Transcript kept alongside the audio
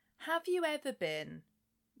Have you ever been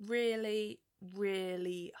really,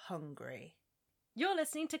 really hungry? You're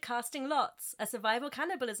listening to Casting Lots, a survival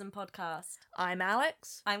cannibalism podcast. I'm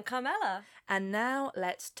Alex. I'm Carmela. And now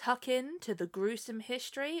let's tuck into the gruesome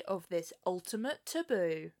history of this ultimate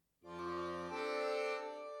taboo.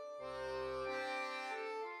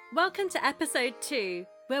 Welcome to episode 2,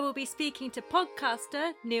 where we'll be speaking to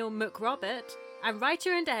podcaster Neil McRobert and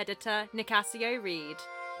writer and editor Nicasio Reed.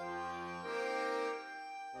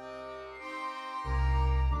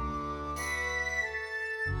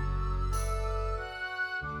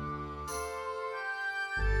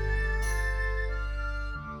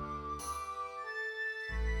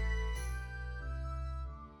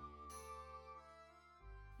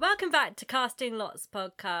 Welcome back to Casting Lots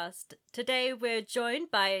podcast. Today we're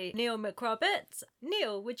joined by Neil McRobert.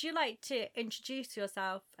 Neil, would you like to introduce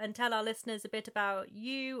yourself and tell our listeners a bit about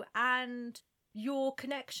you and your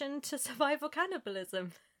connection to survival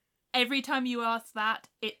cannibalism? Every time you ask that,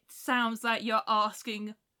 it sounds like you're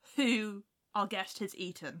asking who our guest has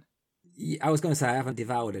eaten. I was going to say I haven't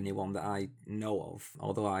devoured anyone that I know of,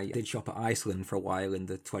 although I did shop at Iceland for a while in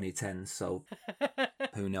the 2010s, so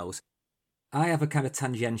who knows. I have a kind of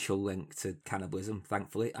tangential link to cannibalism,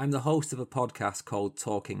 thankfully. I'm the host of a podcast called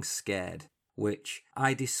Talking Scared, which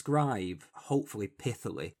I describe, hopefully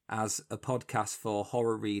pithily, as a podcast for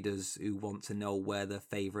horror readers who want to know where their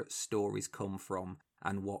favourite stories come from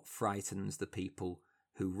and what frightens the people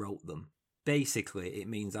who wrote them. Basically, it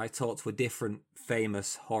means I talk to a different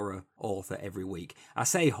famous horror author every week. I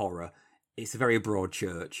say horror, it's a very broad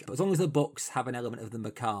church. But as long as the books have an element of the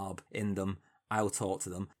macabre in them, I'll talk to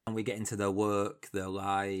them, and we get into their work, their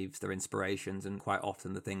lives, their inspirations, and quite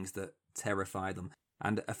often the things that terrify them.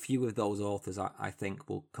 And a few of those authors, I think,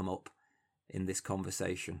 will come up in this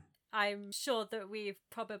conversation. I'm sure that we've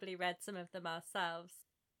probably read some of them ourselves.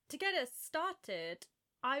 To get us started,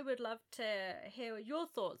 I would love to hear your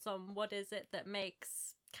thoughts on what is it that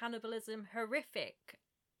makes cannibalism horrific.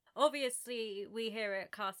 Obviously, we here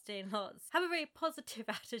at Casting Lots have a very positive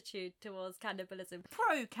attitude towards cannibalism.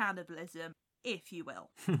 Pro-cannibalism, if you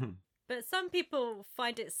will. But some people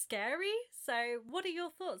find it scary, so what are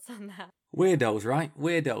your thoughts on that? Weirdos, right?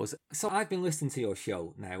 Weirdos. So I've been listening to your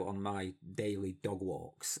show now on my daily dog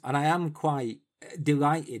walks, and I am quite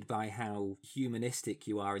delighted by how humanistic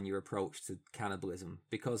you are in your approach to cannibalism,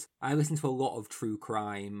 because I listen to a lot of true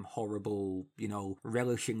crime, horrible,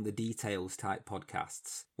 relishing the details type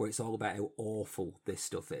podcasts where it's all about how awful this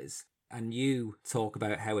stuff is. And you talk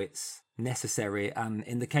about how it's necessary, and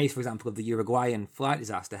in the case, for example, of the Uruguayan flight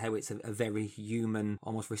disaster, how it's a very human,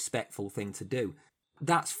 almost respectful thing to do.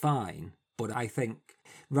 That's fine, but I think,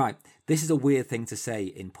 right, this is a weird thing to say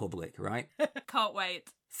in public, right? Can't wait.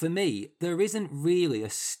 For me, there isn't really a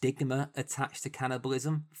stigma attached to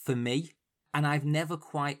cannibalism, for me. And I've never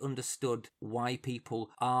quite understood why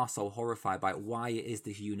people are so horrified by it, why it is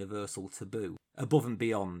this universal taboo, above and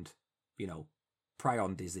beyond,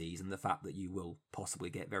 prion disease and the fact that you will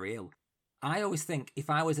possibly get very ill. I always think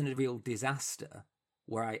if I was in a real disaster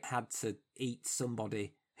where I had to eat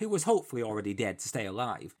somebody who was hopefully already dead to stay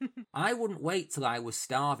alive, I wouldn't wait till I was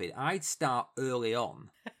starving. I'd start early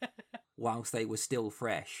on whilst they were still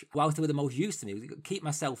fresh, whilst they were the most used to me. Keep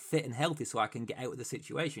myself fit and healthy so I can get out of the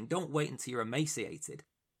situation. Don't wait until you're emaciated.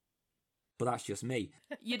 But that's just me.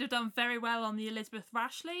 You'd have done very well on the Elizabeth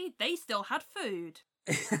Rashley. They still had food.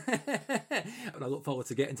 And I look forward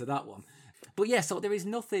to getting to that one. But yeah, so there is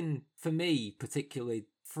nothing for me particularly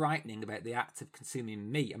frightening about the act of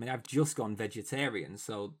consuming meat. I mean, I've just gone vegetarian,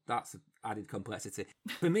 so that's added complexity.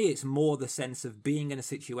 For me, it's more the sense of being in a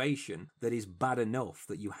situation that is bad enough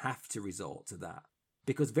that you have to resort to that.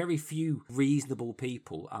 Because very few reasonable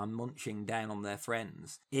people are munching down on their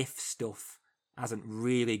friends if stuff hasn't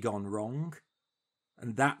really gone wrong.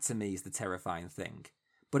 And that, to me, is the terrifying thing.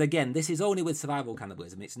 But again, this is only with survival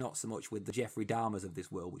cannibalism. It's not so much with the Jeffrey Dahmers of this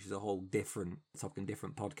world, which is a whole different topic and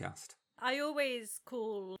different podcast. I always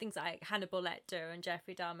call things like Hannibal Lecter and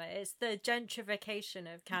Jeffrey Dahmer, it's the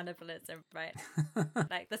gentrification of cannibalism, right?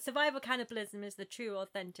 Like the survival cannibalism is the true,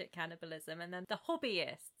 authentic cannibalism, and then the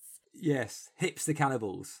hobbyists. Yes, hipster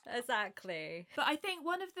cannibals. Exactly. But I think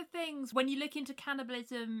one of the things, when you look into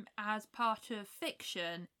cannibalism as part of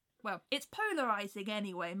fiction, well, it's polarising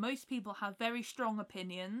anyway. Most people have very strong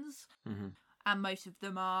opinions, and most of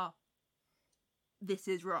them are, this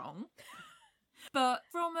is wrong. But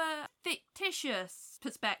from a fictitious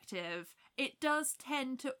perspective, it does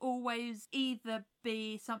tend to always either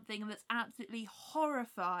be something that's absolutely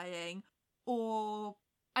horrifying, or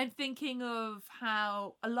I'm thinking of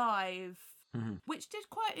how Alive, which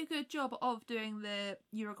did quite a good job of doing the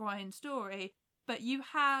Uruguayan story, but you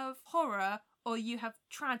have horror or you have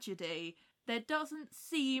tragedy. There doesn't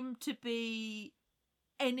seem to be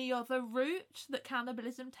any other route that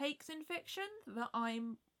cannibalism takes in fiction that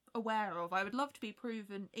I'm aware of. I would love to be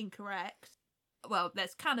proven incorrect. Well,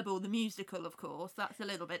 there's Cannibal the musical, of course. That's a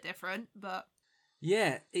little bit different, but...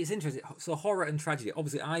 Yeah, it's interesting. So horror and tragedy.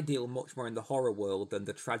 Obviously, I deal much more in the horror world than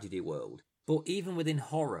the tragedy world. But even within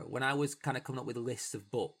horror, when I was kind of coming up with a list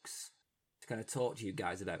of books to kind of talk to you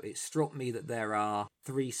guys about, it struck me that there are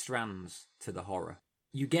 3 strands to the horror.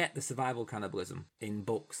 You get the survival cannibalism in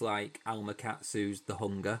books like Alma Katsu's The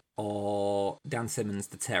Hunger or Dan Simmons'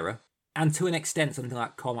 The Terror. And to an extent, something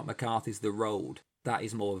like Cormac McCarthy's The Road. That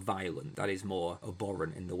is more violent, that is more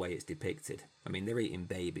abhorrent in the way it's depicted. I mean, they're eating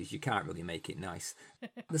babies, you can't really make it nice.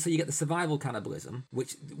 So you get the survival cannibalism,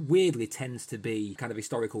 which weirdly tends to be kind of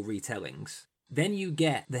historical retellings. Then you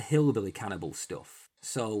get the hillbilly cannibal stuff.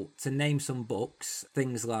 So, to name some books,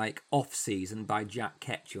 things like Off-Season by Jack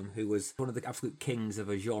Ketchum, who was one of the absolute kings of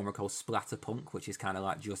a genre called splatterpunk, which is kind of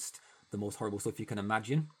like just the most horrible stuff you can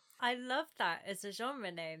imagine. I love that as a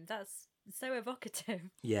genre name. That's so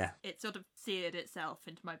evocative. Yeah. It sort of seared itself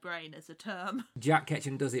into my brain as a term. Jack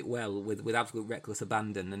Ketchum does it well with absolute reckless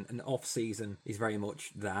abandon, and Off-Season is very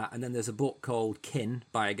much that. And then there's a book called Kin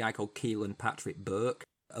by a guy called Keelan Patrick Burke,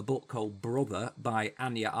 a book called Brother by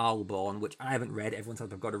Anya Arlborn, which I haven't read. Everyone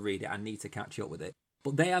says I've got to read it. I need to catch up with it.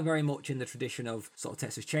 But they are very much in the tradition of sort of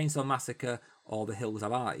Texas Chainsaw Massacre or The Hills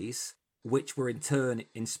Have Eyes, which were in turn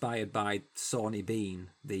inspired by Sawney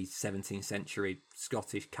Bean, the 17th century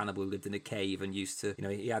Scottish cannibal who lived in a cave and used to,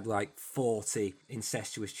 he had like 40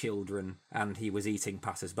 incestuous children and he was eating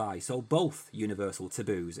passers-by. So both universal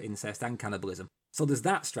taboos, incest and cannibalism. So there's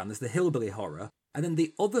that strand, there's the hillbilly horror. And then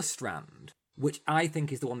the other strand, which I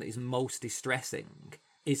think is the one that is most distressing,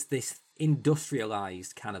 is this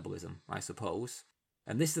industrialised cannibalism, I suppose.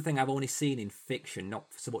 And this is the thing I've only seen in fiction, not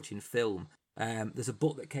so much in film. There's a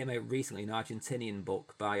book that came out recently, an Argentinian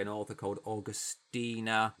book by an author called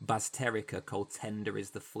Augustina Bazterrica called Tender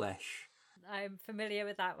is the Flesh. I'm familiar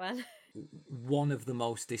with that one. One of the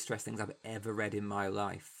most distressing things I've ever read in my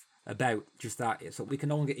life about just that. So we can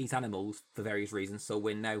no longer eat animals for various reasons, so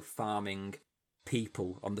we're now farming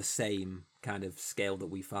people on the same kind of scale that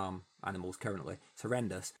we farm animals currently. It's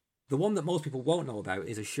horrendous. The one that most people won't know about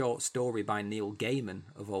is a short story by Neil Gaiman,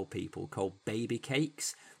 of all people, called Baby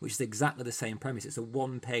Cakes, which is exactly the same premise. It's a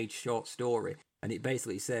 1-page short story, and it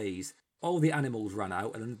basically says, all the animals ran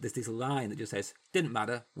out, and then there's this line that just says, didn't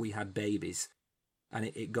matter, we had babies. And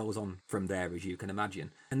it goes on from there, as you can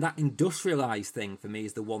imagine. And that industrialised thing, for me,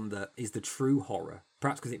 is the one that is the true horror,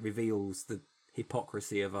 perhaps because it reveals the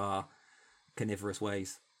hypocrisy of our carnivorous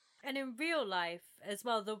ways. And in real life as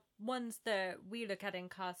well, the ones that we look at in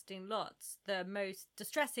Casting Lots, the most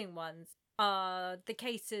distressing ones, are the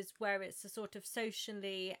cases where it's a sort of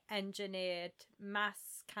socially engineered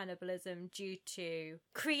mass cannibalism due to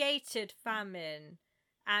created famine.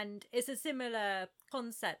 And it's a similar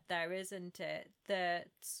concept there, isn't it? That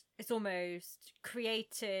it's almost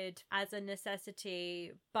created as a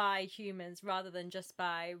necessity by humans rather than just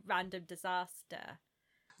by random disaster.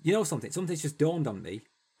 You know something? Something's just dawned on me.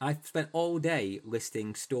 I've spent all day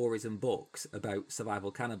listing stories and books about survival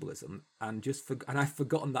cannibalism, and I've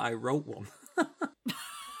forgotten that I wrote one.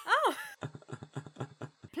 Oh,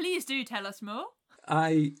 Please do tell us more.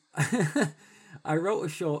 I wrote a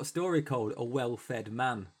short story called A Well-Fed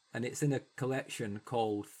Man, and it's in a collection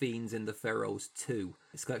called Fiends in the Furrows 2.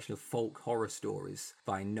 It's a collection of folk horror stories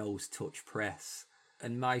by Nose Touch Press.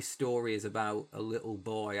 And my story is about a little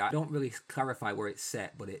boy. I don't really clarify where it's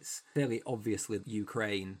set, but it's fairly obviously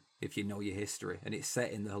Ukraine, if you know your history. And it's set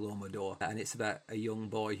in the Holodomor. And it's about a young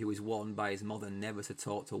boy who is warned by his mother never to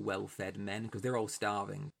talk to well-fed men, because they're all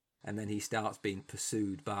starving. And then he starts being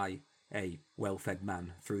pursued by a well-fed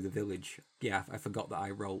man through the village. Yeah, I forgot that I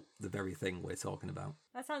wrote the very thing we're talking about.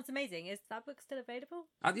 that sounds amazing. Is that book still available?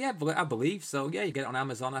 Yeah, I believe so. Yeah, you get it on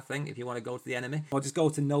Amazon, I think, if you want to go to the enemy. Or just go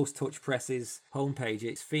to Nose Touch Press's homepage.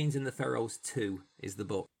 It's Fiends in the Furrows 2 is the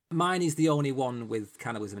book. Mine is the only one with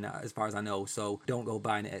cannibalism in it, as far as I know, so don't go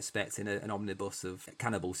buying it expecting an omnibus of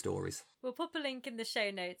cannibal stories. We'll pop a link in the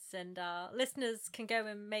show notes and our listeners can go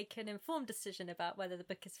and make an informed decision about whether the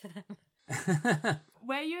book is for them.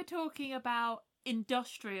 Where you're talking about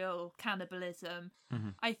industrial cannibalism,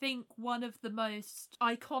 I think one of the most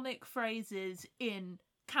iconic phrases in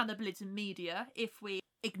cannibalism media, if we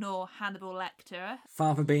ignore Hannibal Lecter,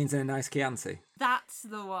 Fava beans and a nice Chianti. that's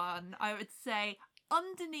the one. I would say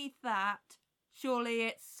underneath that, surely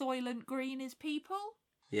it's Soylent Green is people?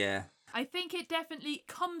 Yeah. I think it definitely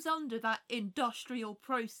comes under that industrial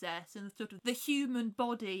process, and sort of the human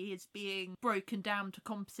body is being broken down to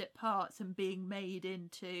composite parts and being made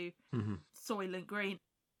into Soylent Green.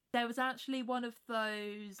 There was actually one of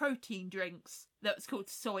those protein drinks that was called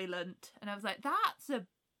Soylent, and I was like, that's a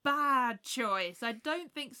bad choice. I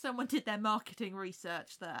don't think someone did their marketing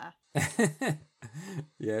research there.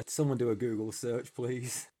 Yeah, someone do a Google search,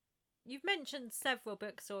 please. You've mentioned several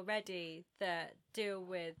books already that deal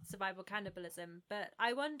with survival cannibalism, but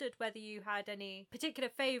I wondered whether you had any particular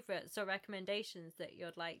favourites or recommendations that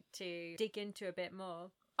you'd like to dig into a bit more.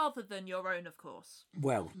 Other than your own, of course.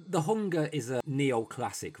 Well, The Hunger is a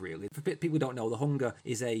neo-classic, really. For people who don't know, The Hunger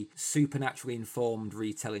is a supernaturally informed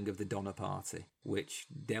retelling of the Donner Party, which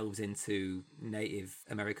delves into Native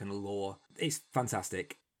American lore. It's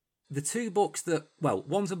fantastic. The two books that, well,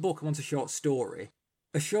 one's a book and one's a short story.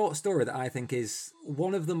 A short story that I think is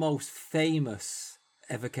one of the most famous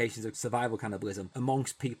evocations of survival cannibalism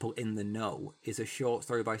amongst people in the know is a short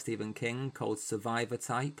story by Stephen King called Survivor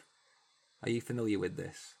Type. Are you familiar with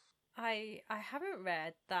this? I haven't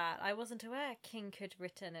read that. I wasn't aware King had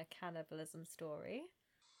written a cannibalism story.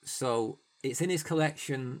 So it's in his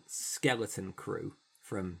collection Skeleton Crew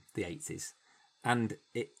from the 80s. And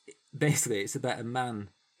basically it's about a man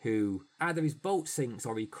who either his boat sinks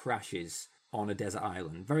or he crashes on a desert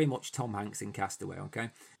island. Very much Tom Hanks in Castaway, okay?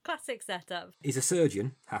 Classic setup. He's a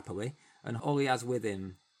surgeon, happily, and all he has with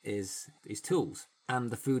him is his tools. And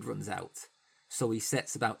the food runs out. So he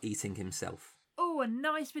sets about eating himself. Oh, a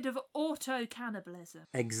nice bit of auto-cannibalism.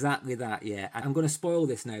 Exactly that, yeah. I'm going to spoil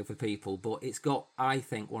this now for people, but it's got, I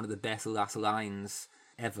think, one of the best last lines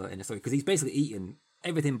ever in a story. Because he's basically eaten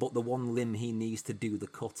everything but the one limb he needs to do the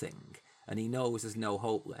cutting. And he knows there's no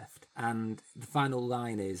hope left. And the final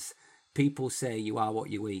line is, people say you are what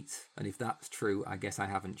you eat. And if that's true, I guess I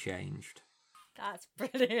haven't changed. That's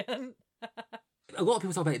brilliant. A lot of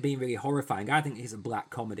people talk about it being really horrifying. I think it's a black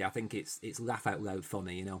comedy. I think it's laugh out loud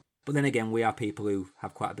funny, you know. But then again, we are people who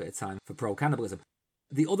have quite a bit of time for pro-cannibalism.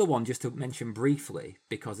 The other one, just to mention briefly,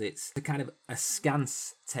 because it's a kind of a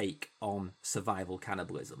scant take on survival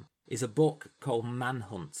cannibalism, is a book called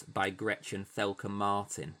Manhunt by Gretchen Felker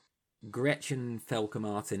Martin. Gretchen Felker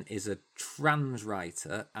Martin is a trans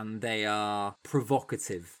writer, and they are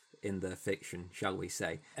provocative in their fiction, shall we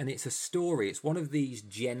say. And it's a story, it's one of these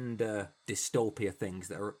gender dystopia things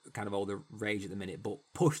that are kind of all the rage at the minute, but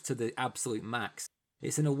pushed to the absolute max.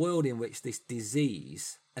 It's in a world in which this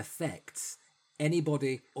disease affects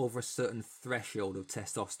anybody over a certain threshold of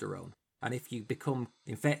testosterone. And if you become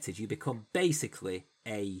infected, you become basically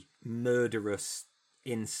a murderous,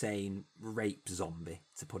 insane rape zombie,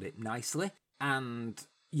 to put it nicely. And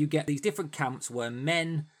you get these different camps where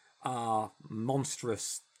men are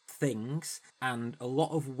monstrous things, and a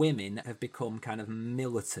lot of women have become kind of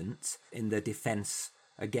militant in their defense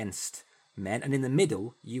against men. And in the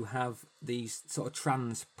middle, you have these sort of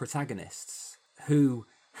trans protagonists who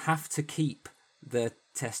have to keep the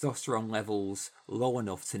testosterone levels low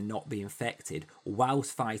enough to not be infected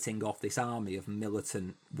whilst fighting off this army of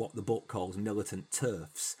militant, what the book calls militant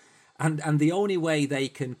TERFs. And the only way they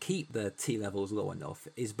can keep the T levels low enough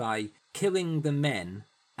is by killing the men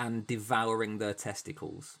and devouring their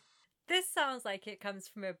testicles. This sounds like it comes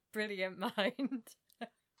from a brilliant mind.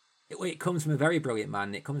 It comes from a very brilliant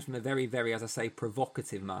mind. It comes from a very, very, as I say,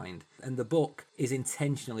 provocative mind. And the book is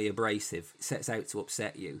intentionally abrasive. It sets out to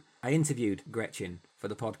upset you. I interviewed Gretchen for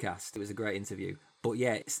the podcast. It was a great interview. But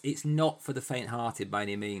yeah, it's not for the faint-hearted by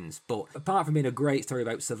any means. But apart from being a great story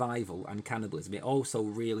about survival and cannibalism, it also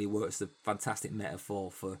really works as a fantastic metaphor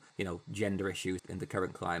for, you know, gender issues in the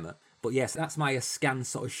current climate. But yes, that's my askance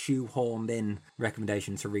sort of shoehorned-in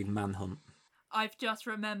recommendation to read Manhunt. I've just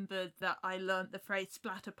remembered that I learnt the phrase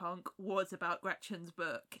splatterpunk was about Gretchen's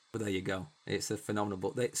book. But there you go. It's a phenomenal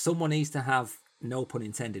book. Someone needs to have, no pun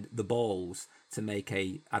intended, the balls to make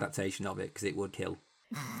a adaptation of it, because it would kill.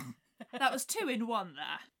 That was 2 in 1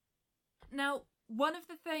 there. Now, one of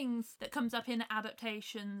the things that comes up in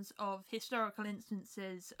adaptations of historical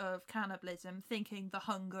instances of cannibalism, thinking The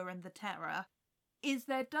Hunger and The Terror, is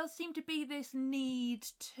there does seem to be this need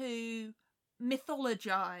to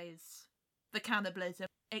mythologise the cannibalism.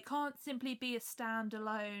 It can't simply be a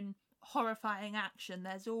standalone horrifying action.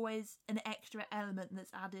 There's always an extra element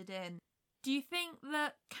that's added in. Do you think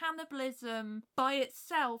that cannibalism by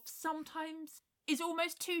itself sometimes is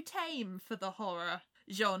almost too tame for the horror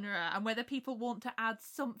genre, and whether people want to add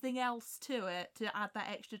something else to it to add that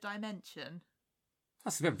extra dimension?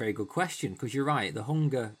 That's a very good question, because you're right. The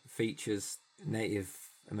Hunger features Native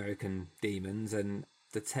American demons, and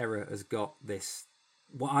The Terror has got this,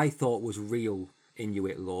 what I thought was real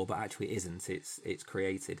Inuit lore, but actually isn't. It's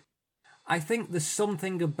created. I think there's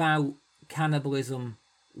something about cannibalism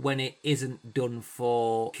when it isn't done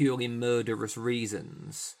for purely murderous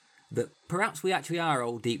reasons that perhaps we actually are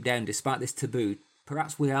all deep down, despite this taboo,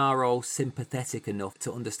 perhaps we are all sympathetic enough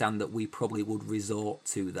to understand that we probably would resort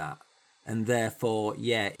to that. And therefore,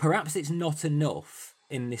 yeah, perhaps it's not enough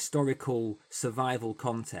in an historical survival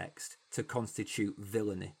context to constitute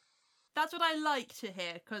villainy. That's what I like to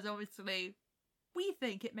hear, because obviously we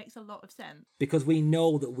think it makes a lot of sense. Because we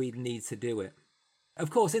know that we need to do it. Of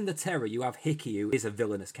course, in The Terror, you have Hickey, who is a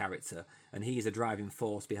villainous character, and he is a driving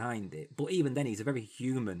force behind it. But even then, he's a very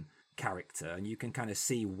human character, and you can kind of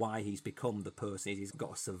see why he's become the person he's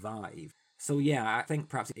got to survive. So yeah, I think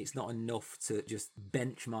perhaps it's not enough to just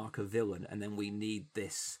benchmark a villain, and then we need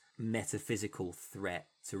this metaphysical threat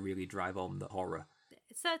to really drive on the horror.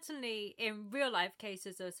 Certainly in real life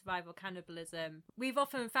cases of survival cannibalism, we've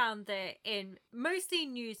often found that in mostly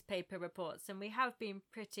newspaper reports, and we have been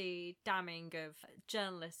pretty damning of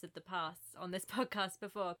journalists of the past on this podcast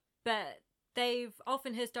before, but they've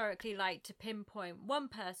often historically liked to pinpoint one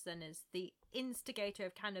person as the instigator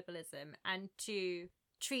of cannibalism and to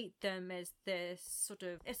treat them as this sort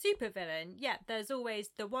of a supervillain. Yet there's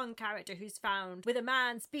always the one character who's found with a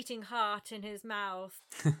man's beating heart in his mouth,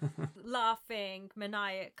 laughing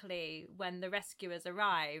maniacally when the rescuers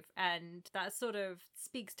arrive. And that sort of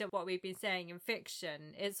speaks to what we've been saying in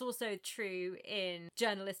fiction. It's also true in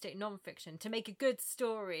journalistic non-fiction. To make a good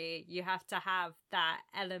story, you have to have that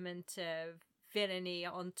element of villainy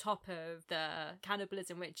on top of the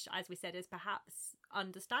cannibalism, which, as we said, is perhaps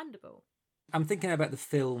understandable. I'm thinking about the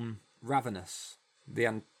film Ravenous, the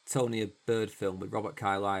Antonia Bird film with Robert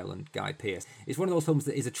Carlyle and Guy Pearce. It's one of those films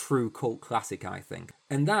that is a true cult classic, I think.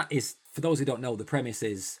 And that is, for those who don't know, the premise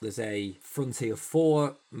is there's a frontier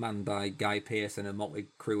four manned by Guy Pearce and a motley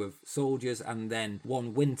crew of soldiers, and then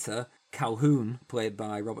one winter, Calhoun, played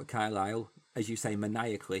by Robert Carlyle, as you say,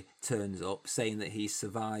 maniacally turns up, saying that he's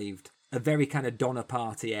survived a very kind of Donner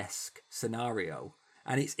Party-esque scenario.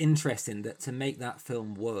 And it's interesting that to make that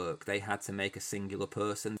film work, they had to make a singular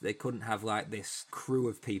person. They couldn't have like this crew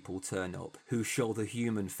of people turn up who show the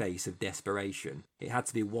human face of desperation. It had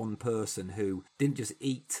to be one person who didn't just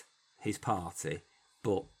eat his party,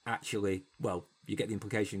 but actually, well, you get the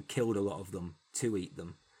implication, killed a lot of them to eat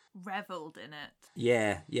them. Revelled in it.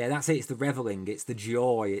 Yeah, that's it. It's the revelling, it's the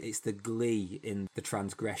joy, it's the glee in the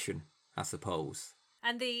transgression, I suppose.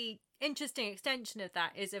 And the interesting extension of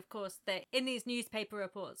that is, of course, that in these newspaper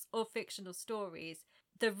reports or fictional stories,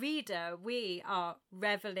 the reader, we are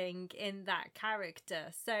reveling in that character.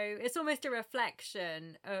 So it's almost a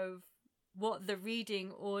reflection of what the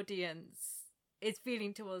reading audience is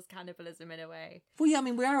feeling towards cannibalism in a way. Well, yeah, I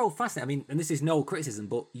mean, we are all fascinated. I mean, and this is no criticism,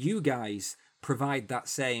 but you guys provide that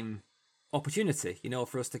same opportunity, you know,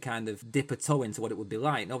 for us to kind of dip a toe into what it would be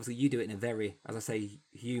like. And obviously you do it in a very, as I say,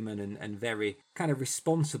 human and very kind of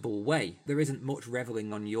responsible way. There isn't much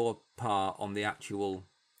revelling on your part on the actual,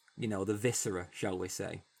 you know, the viscera, shall we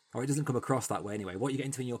say. Or it doesn't come across that way anyway. What you get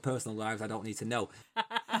into in your personal lives, I don't need to know.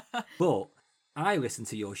 But I listen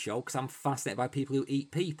to your show because I'm fascinated by people who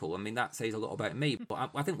eat people. I mean, that says a lot about me.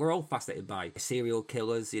 But I think we're all fascinated by serial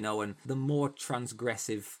killers, you know, and the more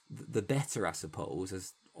transgressive, the better, I suppose,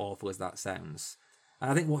 as awful as that sounds. And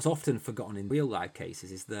I think what's often forgotten in real life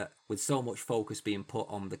cases is that with so much focus being put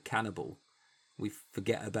on the cannibal, we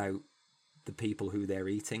forget about the people who they're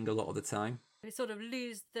eating a lot of the time. We sort of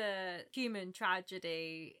lose the human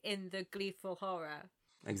tragedy in the gleeful horror.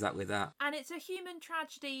 Exactly that. And it's a human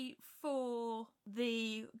tragedy for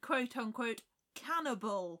the quote-unquote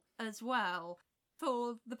cannibal as well.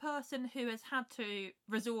 For the person who has had to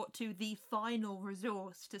resort to the final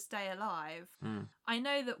resource to stay alive. I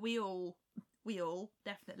know that we all,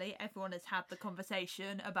 definitely, everyone has had the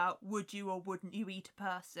conversation about would you or wouldn't you eat a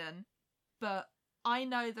person. But I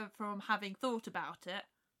know that from having thought about it,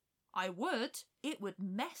 it would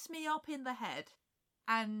mess me up in the head.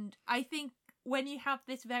 And I think when you have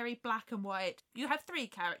this very black and white, you have three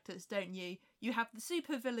characters, don't you? You have the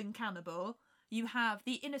supervillain cannibal, you have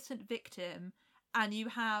the innocent victim, and you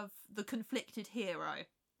have the conflicted hero.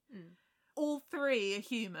 All three are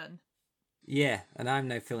human. Yeah, and I'm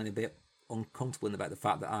now feeling a bit uncomfortable about the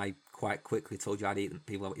fact that I quite quickly told you I'd eat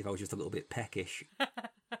people if I was just a little bit peckish.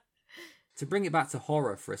 To bring it back to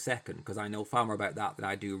horror for a second, because I know far more about that than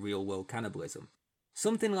I do real-world cannibalism.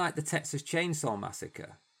 Something like the Texas Chainsaw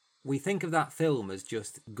Massacre. We think of that film as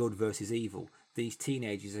just good versus evil. These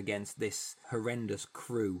teenagers against this horrendous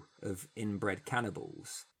crew of inbred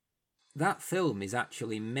cannibals. That film is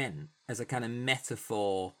actually meant as a kind of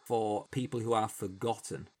metaphor for people who are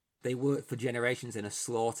forgotten. They worked for generations in a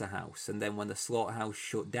slaughterhouse, and then when the slaughterhouse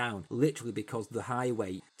shut down, literally because the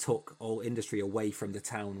highway took all industry away from the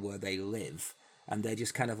town where they live, and they're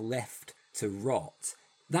just kind of left to rot.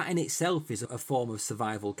 That in itself is a form of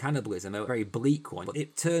survival cannibalism, a very bleak one, but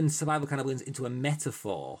it turns survival cannibalism into a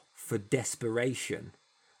metaphor for desperation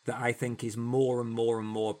that I think is more and more and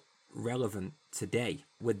more relevant today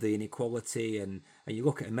with the inequality. And you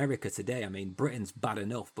look at America today, I mean, Britain's bad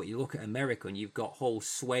enough, but you look at America and you've got whole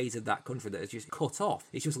swathes of that country that is just cut off.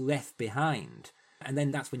 It's just left behind. And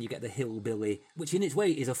then that's when you get the hillbilly, which in its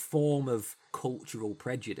way is a form of cultural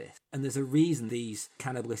prejudice. And there's a reason these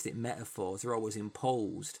cannibalistic metaphors are always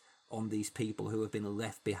imposed on these people who have been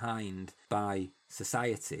left behind by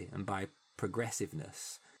society and by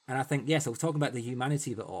progressiveness. And I think, yes, I was talking about the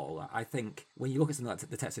humanity of it all. I think when you look at something like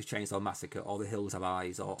the Texas Chainsaw Massacre or The Hills Have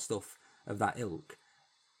Eyes or stuff of that ilk,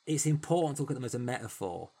 it's important to look at them as a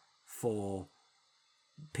metaphor for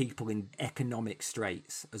people in economic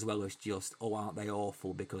straits, as well as just, oh, aren't they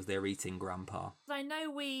awful because they're eating grandpa. I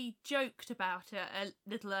know we joked about it a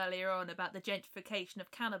little earlier on about the gentrification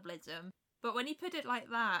of cannibalism, but when you put it like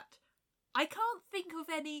that, I can't think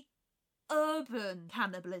of any urban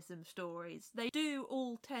cannibalism stories. They do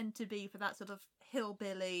all tend to be for that sort of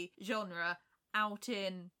hillbilly genre out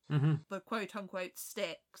in the quote-unquote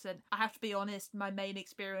sticks. And I have to be honest, my main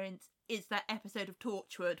experience is that episode of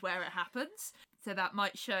Torchwood where it happens. So that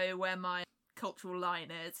might show where my cultural line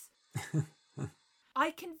is.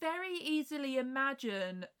 I can very easily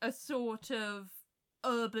imagine a sort of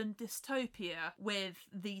urban dystopia with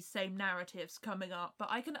these same narratives coming up, but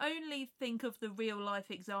I can only think of the real life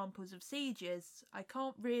examples of sieges. I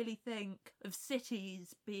can't really think of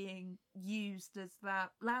cities being used as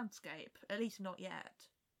that landscape, at least not yet.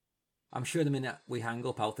 I'm sure the minute we hang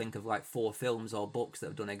up, I'll think of like 4 films or books that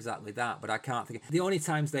have done exactly that, but I can't think. The only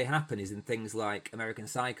times they happen is in things like American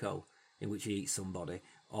Psycho, in which he eats somebody,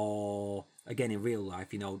 or again in real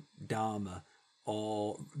life, you know, Dharma,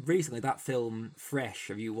 or recently that film Fresh.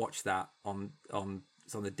 Have you watched that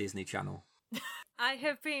it's on the Disney Channel? I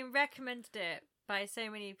have been recommended it by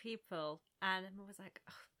so many people, and I'm always like,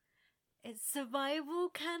 oh, it's survival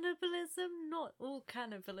cannibalism, not all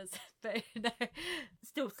cannibalism, but no.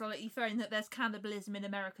 Still slightly throwing that there's cannibalism in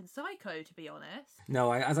American Psycho, to be honest.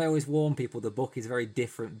 No, as I always warn people, the book is a very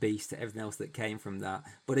different beast to everything else that came from that.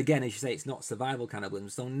 But again, as you say, it's not survival cannibalism,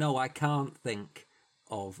 so no, I can't think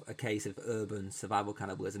of a case of urban survival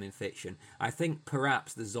cannibalism in fiction. I think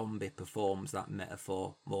perhaps The Zombie performs that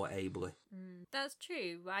metaphor more ably. That's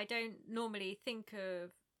true. I don't normally think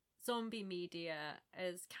of zombie media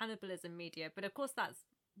as cannibalism media, but of course that's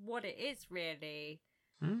what it is, really.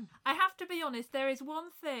 I have to be honest, there is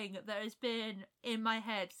one thing that has been in my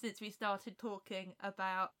head since we started talking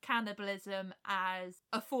about cannibalism as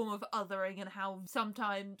a form of othering and how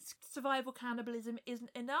sometimes survival cannibalism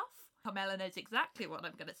isn't enough. Carmela knows exactly what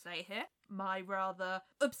I'm going to say here. My rather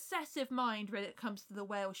obsessive mind when it comes to the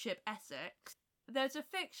whale ship Essex. There's a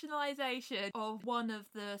fictionalisation of one of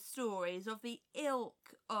the stories of the ilk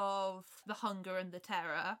of The Hunger and the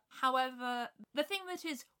Terror. However, the thing that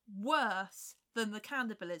is worse than the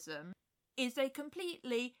cannibalism is a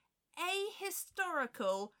completely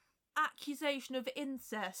ahistorical accusation of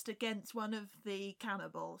incest against one of the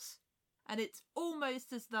cannibals. And it's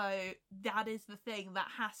almost as though that is the thing that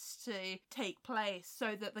has to take place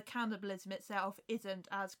so that the cannibalism itself isn't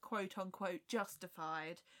as quote-unquote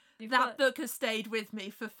justified. Book has stayed with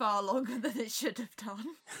me for far longer than it should have done.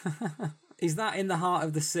 Is that In the Heart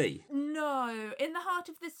of the Sea? No. In the Heart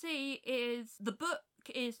of the Sea is... The book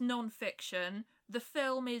is non-fiction. The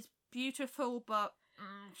film is beautiful, but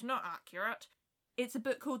it's not accurate. It's a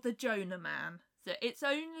book called The Jonah Man. So it's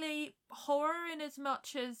only horror in as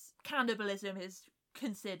much as cannibalism is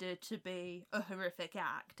considered to be a horrific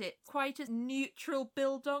act. It's quite a neutral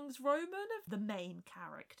Bildungsroman of the main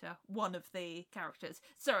character, one of the characters.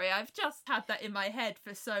 Sorry, I've just had that in my head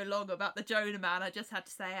for so long about the Jonah Man, I just had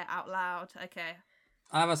to say it out loud. Okay.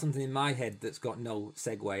 I've had something in my head that's got no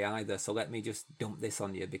segue either, so let me just dump this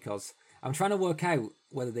on you, because I'm trying to work out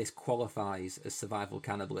whether this qualifies as survival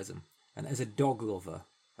cannibalism. And as a dog lover,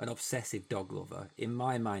 an obsessive dog lover, in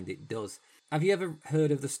my mind it does. Have you ever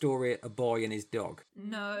heard of the story A Boy and His Dog?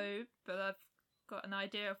 No, but I've got an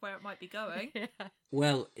idea of where it might be going. Yeah.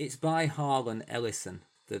 Well, it's by Harlan Ellison,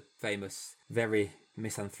 the famous, very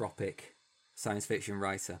misanthropic science fiction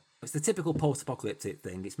writer. It's the typical post-apocalyptic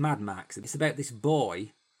thing. It's Mad Max. It's about this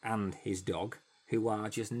boy and his dog who are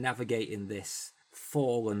just navigating this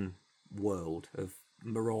fallen world of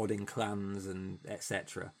marauding clans and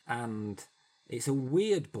etc. And it's a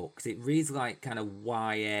weird book. It reads like kind of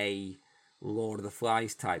YA Lord of the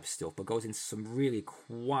Flies type stuff, but goes into some really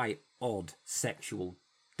quite odd sexual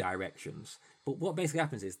directions. But what basically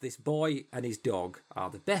happens is this boy and his dog are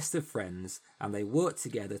the best of friends, and they work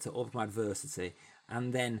together to overcome adversity.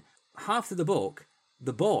 And then half of the book,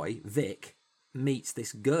 the boy, Vic, meets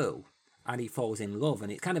this girl, and he falls in love.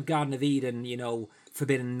 And it's kind of Garden of Eden, you know,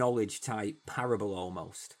 forbidden knowledge type parable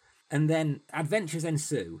almost. And then adventures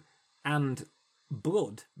ensue, and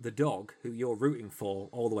Blood, the dog, who you're rooting for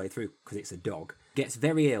all the way through because it's a dog, gets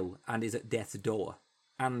very ill and is at death's door.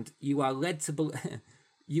 And you are led to believe,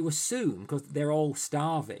 you assume, because they're all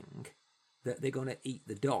starving, that they're going to eat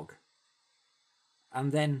the dog.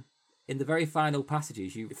 And then in the very final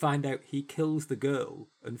passages, you find out he kills the girl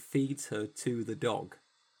and feeds her to the dog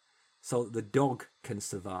so that the dog can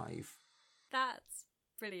survive. That's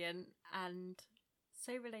brilliant and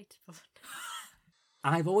so relatable.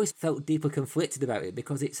 I've always felt deeply conflicted about it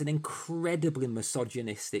because it's an incredibly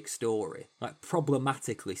misogynistic story, like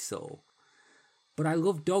problematically so. But I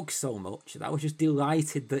love dogs so much that I was just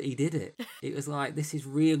delighted that he did it. It was like, this is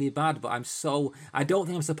really bad, but I don't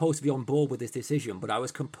think I'm supposed to be on board with this decision, but I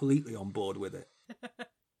was completely on board with it.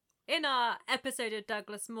 In our episode of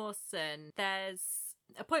Douglas Mawson, there's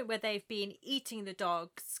a point where they've been eating the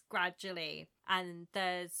dogs gradually, and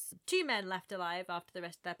there's 2 men left alive after the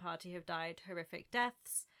rest of their party have died horrific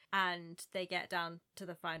deaths, and they get down to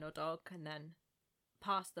the final dog and then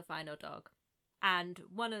past the final dog. And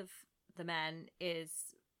one of the men is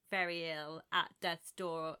very ill at death's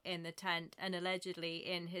door in the tent, and allegedly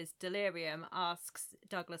in his delirium asks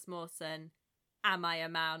Douglas Mawson, "Am I a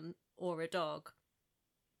man or a dog?"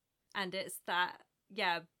 And it's that,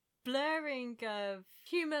 blurring of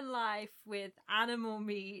human life with animal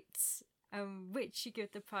meat and which you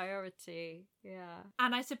give the priority. Yeah.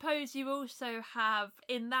 And I suppose you also have,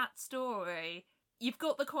 in that story, you've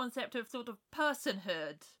got the concept of sort of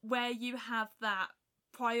personhood, where you have that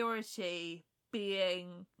priority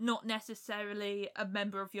being not necessarily a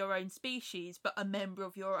member of your own species, but a member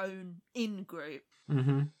of your own in-group.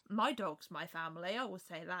 Mm-hmm. My dog's my family, I will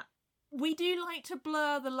say that. We do like to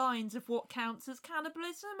blur the lines of what counts as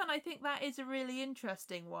cannibalism, and I think that is a really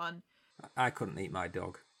interesting one. I couldn't eat my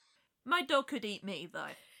dog. My dog could eat me,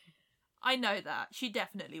 though. I know that. She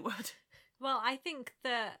definitely would. Well, I think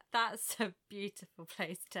that's a beautiful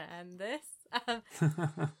place to end this.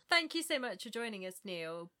 Thank you so much for joining us,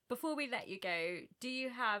 Neil. Before we let you go, do you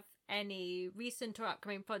have any recent or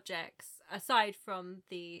upcoming projects, aside from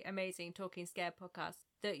the amazing Talking Scare podcast,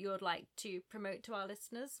 that you would like to promote to our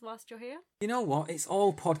listeners whilst you're here? You know what? It's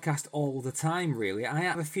all podcast all the time, really. I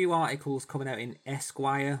have a few articles coming out in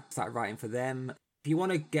Esquire. I started writing for them. If you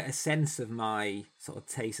want to get a sense of my sort of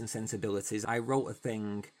taste and sensibilities, I wrote a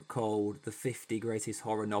thing called The 50 Greatest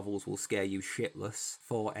Horror Novels Will Scare You Shitless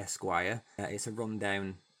for Esquire. It's a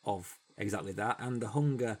rundown of exactly that, and the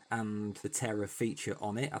Hunger and the Terror feature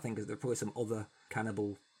on it. I think there are probably some other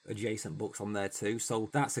cannibal adjacent books on there too, so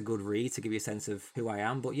that's a good read to give you a sense of who I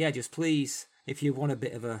am. But yeah, just please, if you want a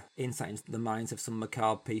bit of a insight into the minds of some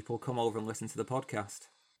macabre people, come over and listen to the podcast.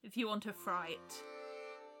 If you want a fright.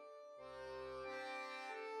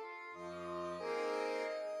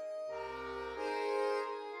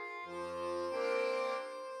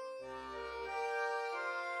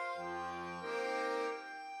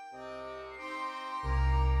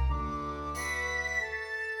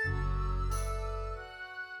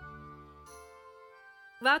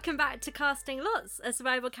 Welcome back to Casting Lots, a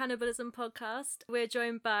survival cannibalism podcast. We're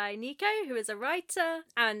joined by Nico, who is a writer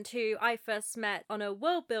and who I first met on a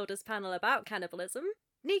World Builders panel about cannibalism.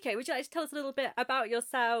 Nico, would you like to tell us a little bit about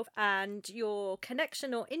yourself and your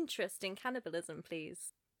connection or interest in cannibalism,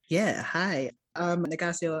 please? Yeah, hi. I'm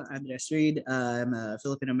Nicasio Andres Reed. I'm a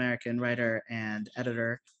Filipino-American writer and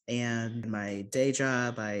editor. And in my day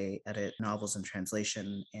job, I edit novels in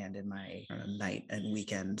translation. And in my night and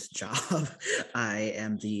weekend job, I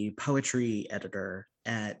am the poetry editor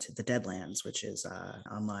at The Deadlands, which is an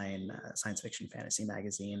online science fiction fantasy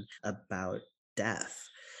magazine about death.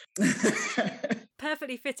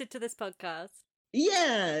 Perfectly fitted to this podcast.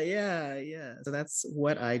 Yeah. So that's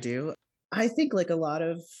what I do. I think like a lot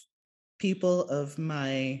of people of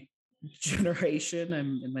my generation,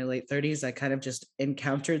 I'm in my late 30s, I kind of just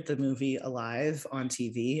encountered the movie Alive on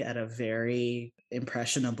TV at a very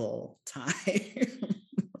impressionable time.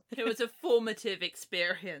 It was a formative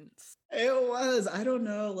experience. It was. I don't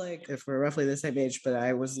know, like, if we're roughly the same age, but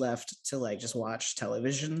I was left to like just watch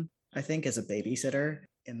television, I think, as a babysitter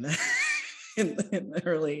in the in the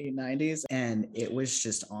early 90s, and it was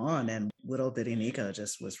just on, and little bitty Nico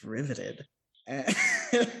just was riveted.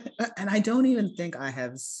 And I don't even think I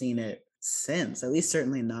have seen it since, at least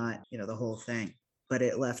certainly not, the whole thing. but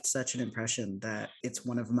it left such an impression that it's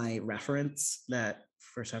one of my reference that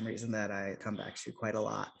for some reason that I come back to quite a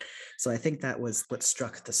lot. So I think that was what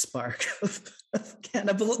struck the spark of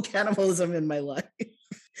cannibalism in my life.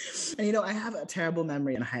 And I have a terrible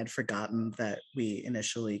memory, and I had forgotten that we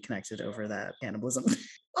initially connected over that cannibalism.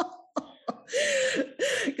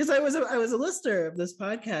 Because I was a listener of this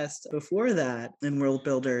podcast before that, and World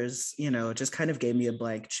Builders, just kind of gave me a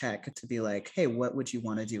blank check to be like, hey, what would you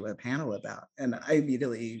want to do a panel about? And I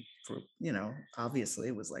immediately,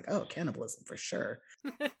 obviously was like, oh, cannibalism for sure.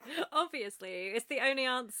 Obviously, it's the only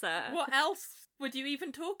answer. What else would you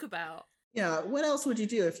even talk about? Yeah, what else would you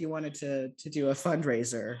do if you wanted to do a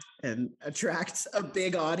fundraiser and attract a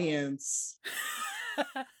big audience?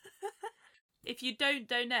 If you don't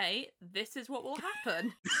donate, this is what will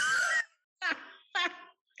happen.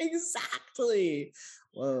 Exactly.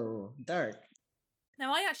 Whoa, dark.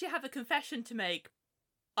 Now, I actually have a confession to make.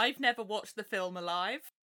 I've never watched the film Alive.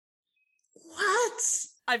 What?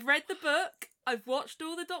 I've read the book. I've watched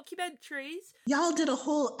all the documentaries. Y'all did a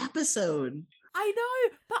whole episode. I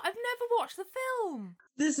know, but I've never watched the film.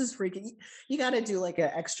 This is freaking. You got to do like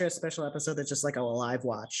an extra special episode that's just like a live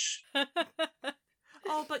watch.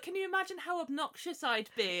 Oh, but can you imagine how obnoxious I'd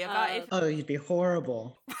be about if... Oh, you'd be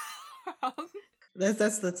horrible.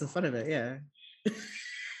 That's the fun of it, yeah.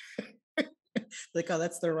 Like, oh,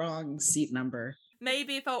 that's the wrong seat number.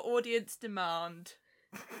 Maybe if our audience demand.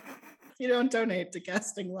 If you don't donate to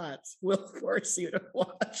Casting Lots, we'll force you to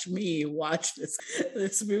watch me watch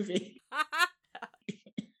this movie.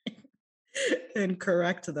 And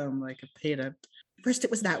correct them like a pedant. First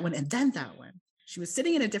it was that one and then that one. She was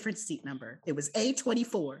sitting in a different seat number. It was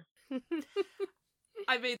A24.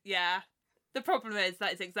 I mean, yeah. The problem is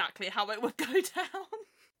that is exactly how it would go down.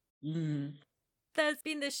 Mm. There's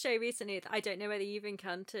been this show recently that I don't know whether you've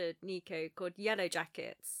encountered, Nico, called Yellow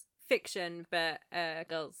Jackets. Fiction, but a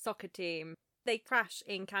girls' soccer team. They crash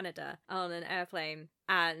in Canada on an airplane.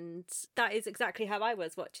 And that is exactly how I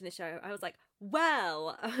was watching the show. I was like,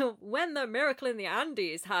 well, when the Miracle in the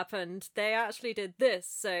Andes happened, they actually did this.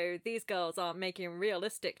 So these girls aren't making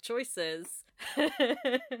realistic choices.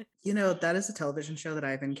 That is a television show that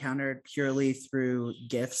I've encountered purely through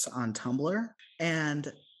GIFs on Tumblr.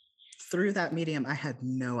 And through that medium, I had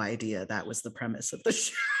no idea that was the premise of the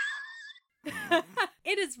show.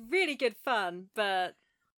 It is really good fun, but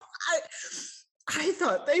I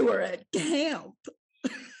thought they were at camp.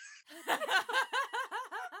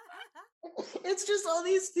 It's just all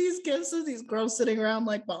these gifts of these girls sitting around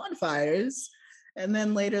like bonfires. And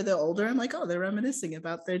then later they're older. I'm like, oh, they're reminiscing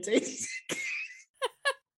about their days.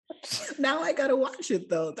 Now I gotta watch it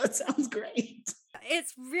though. That sounds great.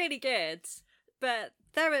 It's really good. But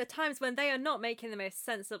there are times when they are not making the most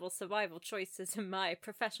sensible survival choices, in my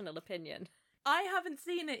professional opinion. I haven't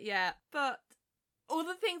seen it yet, but all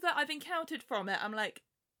the things that I've encountered from it, I'm like,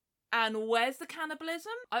 and where's the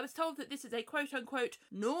cannibalism? I was told that this is a quote-unquote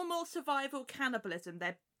normal survival cannibalism.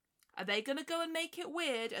 Are they going to go and make it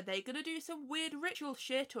weird? Are they going to do some weird ritual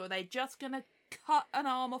shit? Or are they just going to cut an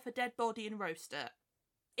arm off a dead body and roast it?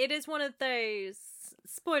 It is one of those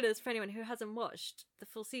spoilers for anyone who hasn't watched the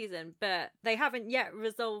full season, but they haven't yet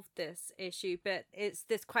resolved this issue. But it's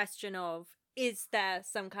this question of, is there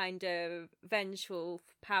some kind of vengeful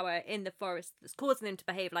power in the forest that's causing them to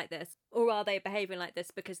behave like this? Or are they behaving like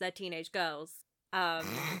this because they're teenage girls? And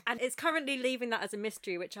it's currently leaving that as a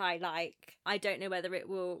mystery, which I like. I don't know whether it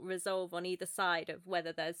will resolve on either side of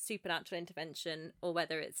whether there's supernatural intervention or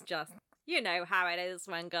whether it's just, how it is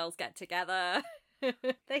when girls get together.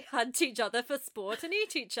 They hunt each other for sport and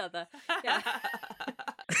eat each other. Yeah.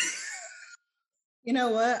 You know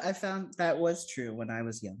what? I found that was true when I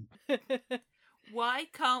was young. Why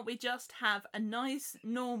can't we just have a nice,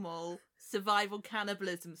 normal survival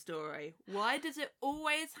cannibalism story? Why does it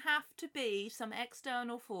always have to be some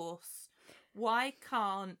external force? Why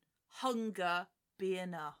can't hunger be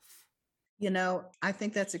enough? I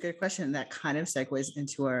think that's a good question. That kind of segues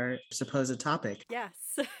into our supposed topic. Yes.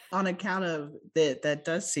 On account of that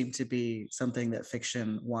does seem to be something that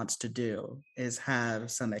fiction wants to do, is have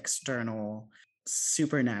some external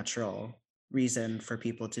supernatural reason for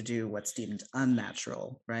people to do what's deemed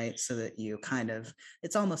unnatural, right? So that you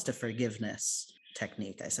it's almost a forgiveness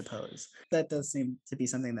technique, I suppose. That does seem to be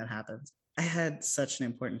something that happens. I had such an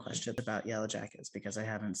important question about Yellow Jackets because I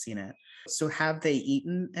haven't seen it. So have they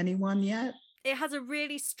eaten anyone yet? It has a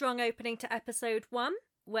really strong opening to episode 1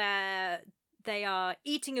 where they are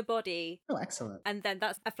eating a body. Oh, excellent. And then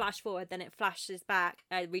that's a flash forward, then it flashes back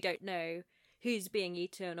and we don't know who's being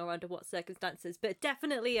eaten or under what circumstances, but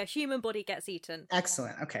definitely a human body gets eaten.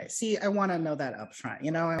 Excellent. Okay. See, I want to know that up front.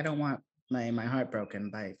 I don't want my heart broken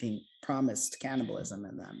by being promised cannibalism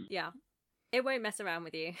in them. Yeah. It won't mess around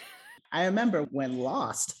with you. I remember when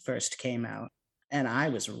Lost first came out, and I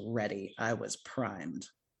was ready. I was primed.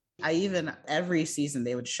 Every season,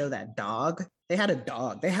 they would show that dog. They had a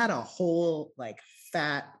dog. They had a whole, like,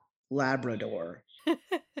 fat Labrador.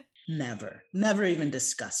 Never even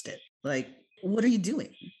discussed it. Like, what are you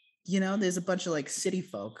doing? You know, there's a bunch of like city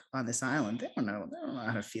folk on this island. They don't know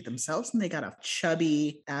how to feed themselves, and they got a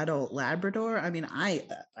chubby adult Labrador. I mean, I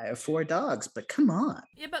have 4 dogs, but come on.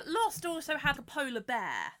 Yeah, but Lost also had a polar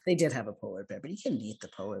bear. They did have a polar bear, but you couldn't eat the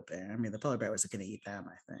polar bear. I mean, the polar bear wasn't going to eat them.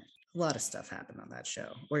 I think a lot of stuff happened on that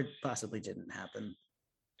show, or possibly didn't happen.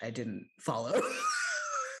 I didn't follow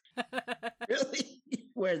really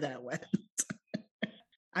where that went.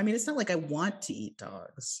 I mean, it's not like I want to eat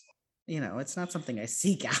dogs. You know, it's not something I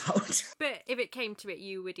seek out. But if it came to it,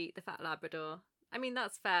 you would eat the fat Labrador. I mean,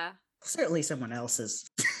 that's fair. Certainly someone else's.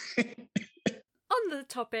 On the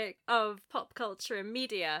topic of pop culture and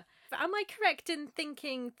media, am I correct in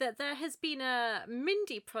thinking that there has been a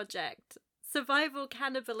Mindy Project survival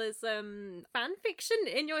cannibalism fan fiction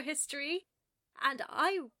in your history? And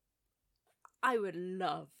I would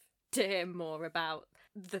love to hear more about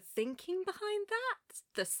the thinking behind that,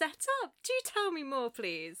 the setup. Do tell me more,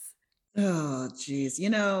 please. Oh, geez. You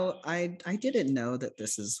know, I didn't know that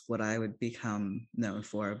this is what I would become known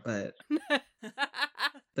for, but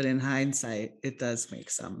in hindsight, it does make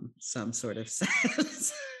some sort of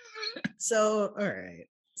sense. So, all right.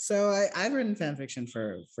 So I've written fan fiction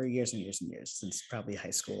for years and years and years, since probably high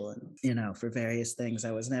school, and, you know, for various things.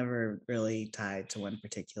 I was never really tied to one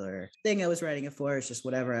particular thing I was writing it for. It's just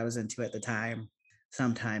whatever I was into at the time.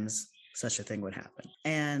 Sometimes such a thing would happen.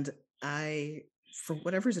 And I, for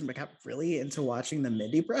whatever reason, I got really into watching the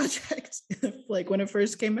Mindy Project. Like when it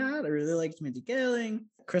first came out, I really liked Mindy Kaling.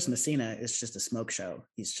 Chris Messina is just a smoke show.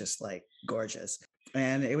 He's just like gorgeous.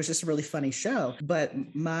 And it was just a really funny show. But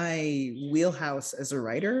my wheelhouse as a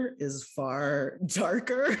writer is far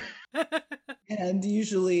darker. And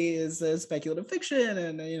usually is speculative fiction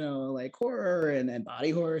and, you know, like horror and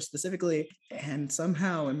body horror specifically. And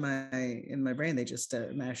somehow in my brain, they just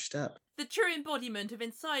mashed up. The true embodiment of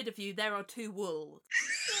inside of you, there are 2 wolves.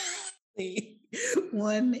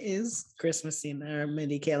 One is Chris Messina or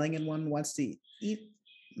Mindy Kaling, and one wants to eat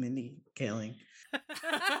Mindy Kaling.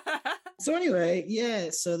 So anyway,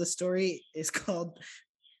 yeah, so the story is called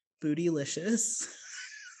Bootylicious.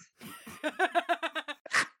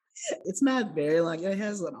 It's not very long. It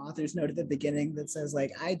has an author's note at the beginning that says,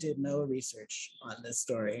 like, I did no research on this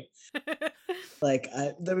story. Like,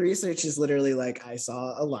 the research is literally like, I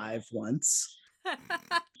saw Alive once.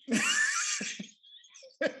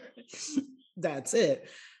 That's it.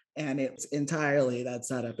 And it's entirely that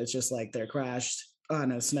setup. It's just like they're crashed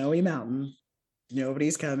on a snowy mountain.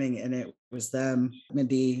 Nobody's coming, and it was them,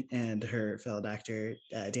 Mindy, and her fellow doctor,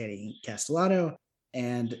 Danny Castellano.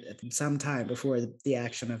 And sometime before the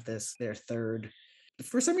action of this, their third,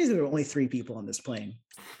 for some reason, there were only 3 people on this plane.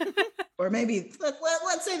 Or maybe,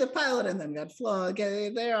 let's say the pilot and them got flown,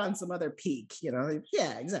 they're on some other peak, you know?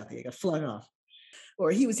 Yeah, exactly. They got flung off.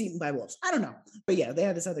 Or he was eaten by wolves. I don't know. But yeah, they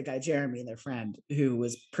had this other guy, Jeremy, their friend, who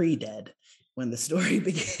was pre-dead when the story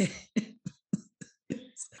began.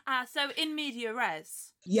 So in media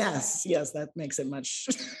res. Yes, that makes it much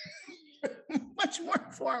more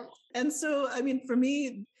formal. And so, I mean, for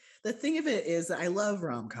me, the thing of it is that I love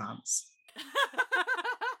rom-coms.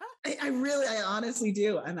 I honestly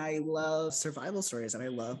do. And I love survival stories, and I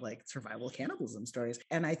love like survival cannibalism stories.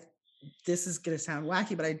 And this is going to sound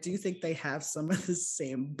wacky, but I do think they have some of the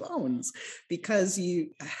same bones, because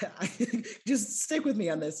just stick with me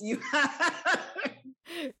on this.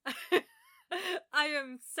 I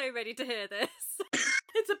am so ready to hear this.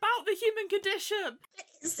 It's about the human condition.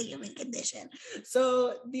 It's the human condition.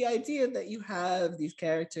 So the idea that you have these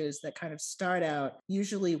characters that kind of start out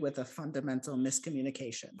usually with a fundamental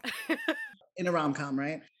miscommunication in a rom-com,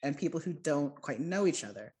 right? And people who don't quite know each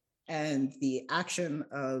other. And the action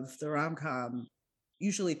of the rom-com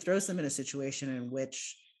usually throws them in a situation in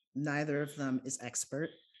which neither of them is expert,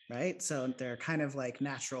 right? So their kind of like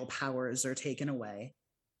natural powers are taken away,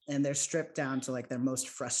 and they're stripped down to like their most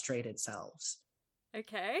frustrated selves.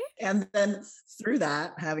 Okay. And then through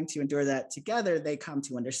that, having to endure that together, they come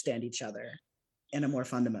to understand each other in a more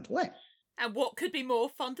fundamental way. And what could be more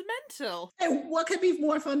fundamental? And what could be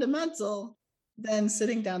more fundamental than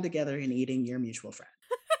sitting down together and eating your mutual friend?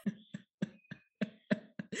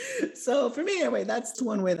 So for me, anyway, that's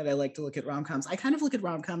one way that I like to look at rom-coms. I kind of look at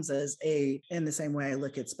rom-coms in the same way I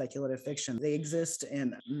look at speculative fiction. They exist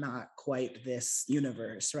in not quite this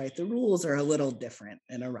universe, right? The rules are a little different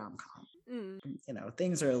in a rom-com. You know,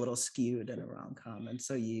 things are a little skewed in a rom-com, and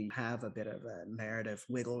so you have a bit of a narrative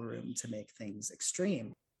wiggle room to make things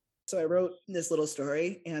extreme. So I wrote this little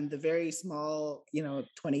story, and the very small,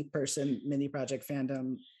 20-person mini project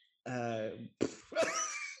fandom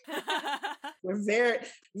were very,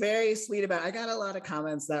 very sweet about it. I got a lot of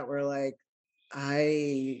comments that were like,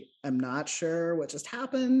 I am not sure what just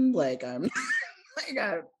happened. Like, I'm like,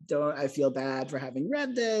 I feel bad for having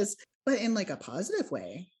read this, but in like a positive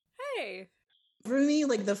way. Hey. For me,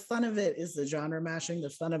 like the fun of it is the genre mashing. The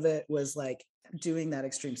fun of it was like doing that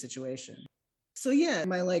extreme situation. So yeah,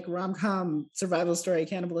 my like rom-com survival story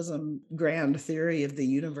cannibalism grand theory of the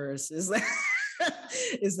universe is that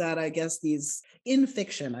is that I guess these in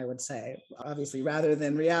fiction, I would say, obviously rather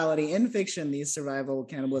than reality, in fiction, these survival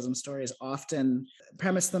cannibalism stories often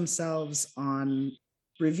premise themselves on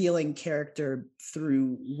revealing character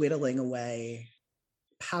through whittling away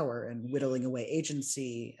power and whittling away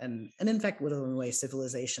agency and in fact whittling away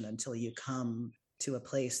civilization until you come to a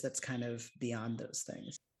place that's kind of beyond those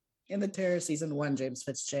things. In The Terror season 1, James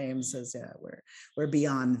Fitzjames says, yeah, we're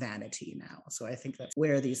beyond vanity now. So I think that's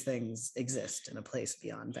where these things exist, in a place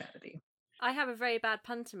beyond vanity. I have a very bad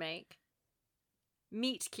pun to make.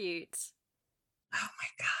 Meet cute. Oh my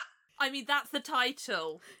God. I mean, that's the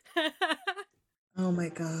title. Oh my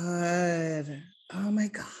God. Oh my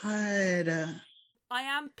God. I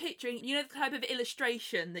am picturing, the type of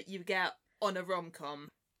illustration that you get on a rom-com.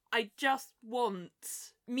 I just want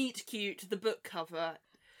Meet Cute, the book cover.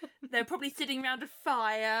 They're probably sitting around a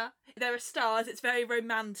fire. There are stars. It's very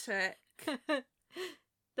romantic.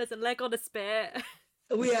 There's a leg on a spit.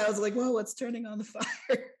 Oh, yeah, I was like, whoa, what's turning on the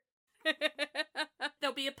fire?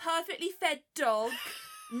 There'll be a perfectly fed dog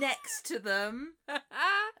next to them.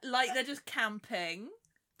 Like they're just camping.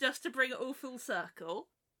 Just to bring it all full circle.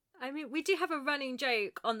 I mean, we do have a running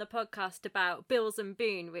joke on the podcast about Bills and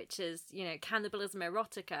Boone, which is, cannibalism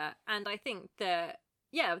erotica. And I think that,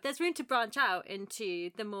 yeah, there's room to branch out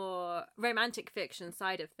into the more romantic fiction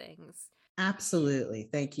side of things. Absolutely.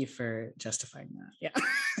 Thank you for justifying that. Yeah.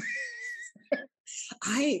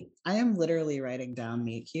 I am literally writing down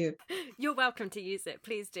Meet Cute. You're welcome to use it.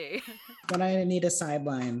 Please do. When I need a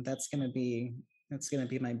sideline, that's gonna be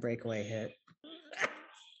my breakaway hit.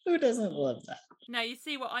 Who doesn't love that? Now, you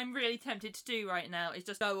see what I'm really tempted to do right now is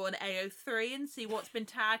just go on AO3 and see what's been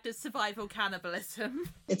tagged as survival cannibalism.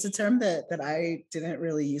 It's a term that I didn't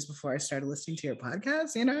really use before I started listening to your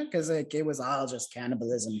podcast, because like, it was all just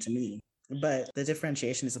cannibalism to me. But the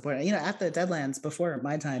differentiation is important. At the Deadlands, before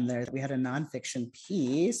my time there, we had a nonfiction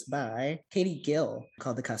piece by Katie Gill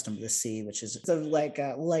called The Custom of the Sea, which is like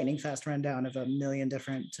a lightning fast rundown of a million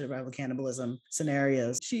different survival cannibalism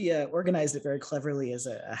scenarios. She organized it very cleverly as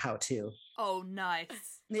a how-to. Oh,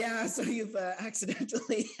 nice. Yeah, so you've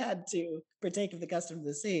accidentally had to partake of The Custom of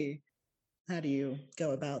the Sea. How do you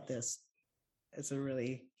go about this? It's a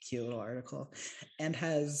really cute little article and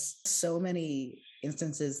has so many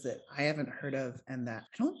instances that I haven't heard of and that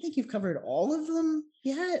I don't think you've covered all of them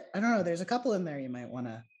yet. I don't know. There's a couple in there you might want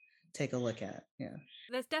to take a look at. Yeah.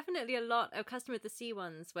 There's definitely a lot of Custom of the Sea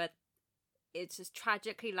ones where it's just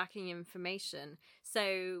tragically lacking information.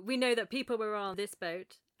 So we know that people were on this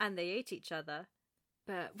boat and they ate each other.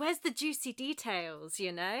 But where's the juicy details,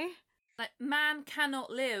 Like, man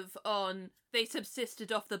cannot live on, they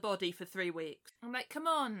subsisted off the body for 3 weeks. I'm like, come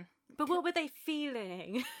on. But what were they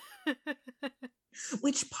feeling?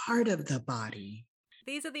 Which part of the body?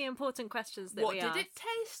 These are the important questions that what we did ask. it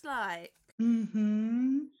taste like?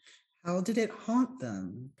 Mm-hmm. How did it haunt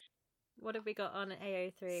them? What have we got on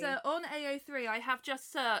AO3? So on AO3, I have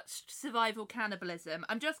just searched survival cannibalism.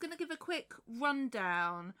 I'm just going to give a quick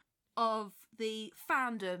rundown of the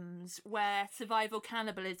fandoms where survival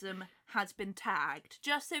cannibalism has been tagged,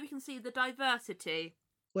 just so we can see the diversity.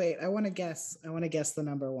 Wait, I want to guess the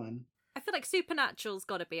number one. I feel like Supernatural's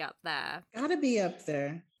got to be up there. Gotta be up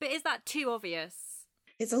there. But is that too obvious?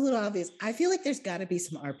 It's a little obvious. I feel like there's got to be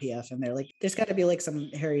some RPF in there. Like, there's got to be like some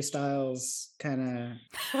Harry Styles kind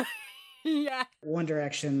of Yeah. One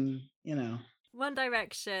Direction, One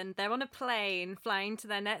Direction. They're on a plane flying to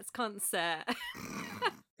their next concert.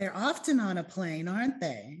 They're often on a plane, aren't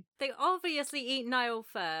they? They obviously eat Niall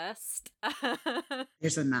first.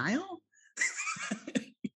 There's a Nile?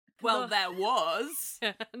 Well, there was.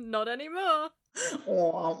 Not anymore.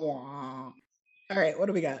 Wah, wah. All right, what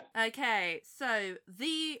do we got? Okay, so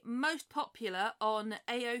the most popular on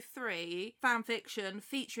AO3 fanfiction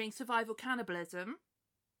featuring survival cannibalism,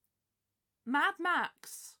 Mad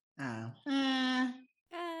Max. Oh.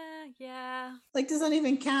 Yeah. Like, does that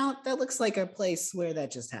even count? That looks like a place where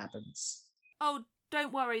that just happens. Oh,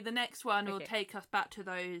 don't worry, the next one will Okay. take us back to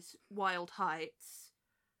those wild heights.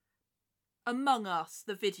 Among Us,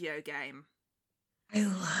 the video game. I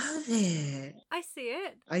love it. I see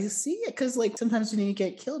it. I see it because, like, sometimes when you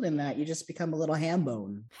get killed in that, you just become a little ham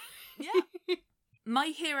bone. Yeah. My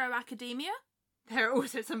Hero Academia. There are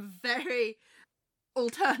also some very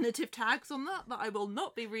alternative tags on that I will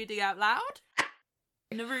not be reading out loud.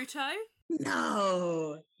 Naruto.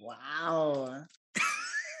 No. Wow.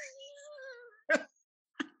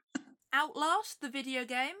 Outlast, the video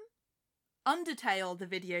game. Undertale, the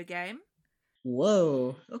video game.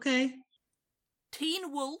 Whoa. Okay.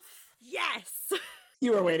 Teen Wolf. Yes!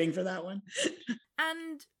 You were waiting for that one.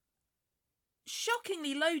 And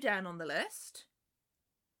shockingly low down on the list,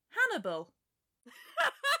 Hannibal.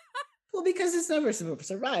 Well, because it's never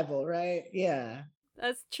survival, right? Yeah.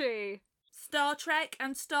 That's true. Star Trek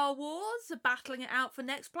and Star Wars are battling it out for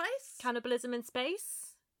next place. Cannibalism in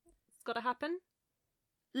space. It's gotta happen.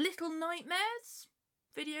 Little Nightmares,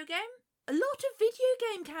 video game. A lot of video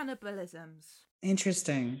game cannibalisms.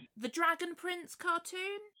 Interesting. The Dragon Prince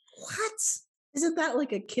cartoon. What? Isn't that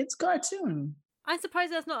like a kid's cartoon? I'm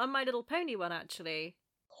surprised there's not a My Little Pony one, actually.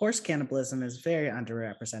 Horse cannibalism is very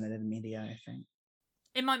underrepresented in media, I think.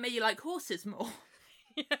 It might make you like horses more.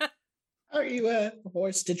 Yeah. Are you a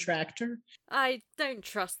horse detractor? I don't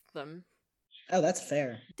trust them. Oh, that's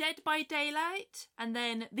fair. Dead by Daylight, and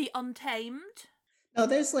then The Untamed. No,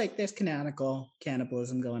 there's canonical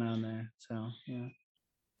cannibalism going on there. So, yeah.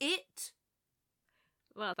 It.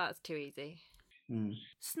 Well, that's too easy.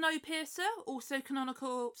 Snowpiercer, also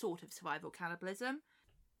canonical sort of survival cannibalism.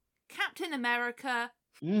 Captain America.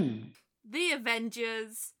 The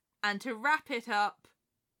Avengers. And to wrap it up,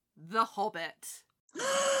 The Hobbit.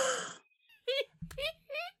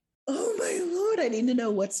 Oh my lord, I need to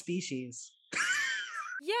know what species.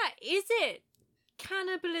 Yeah, is it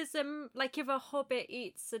cannibalism like if a hobbit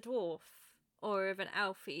eats a dwarf? Or if an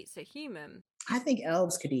elf eats a human? I think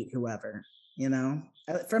elves could eat whoever, you know?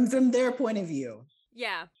 From their point of view.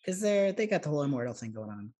 Yeah. Because they got the whole immortal thing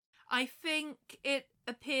going on. I think it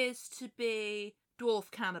appears to be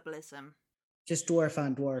dwarf cannibalism. Just dwarf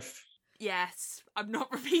on dwarf. Yes, I'm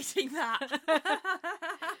not repeating that.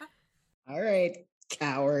 All right,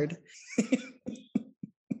 coward.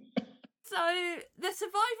 So, the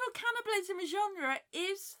survival cannibalism genre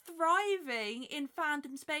is thriving in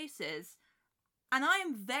fandom spaces. And I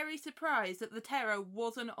am very surprised that the Terror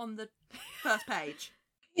wasn't on the first page.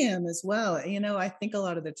 I am as well. You know, I think a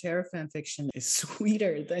lot of the Terror fan fiction is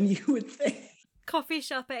sweeter than you would think. Coffee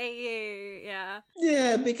shop AU, yeah.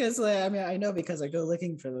 Yeah, because I know because I go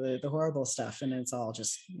looking for the horrible stuff and it's all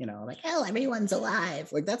just, you know, like, oh, everyone's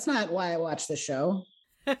alive. Like, that's not why I watch the show.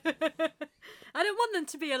 I don't want them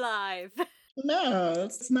to be alive. No,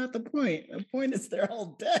 that's not the point. The point is they're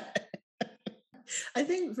all dead. I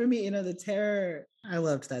think for me, you know, the Terror, I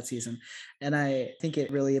loved that season. And I think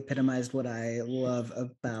it really epitomized what I love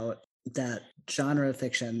about that genre of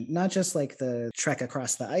fiction, not just like the Trek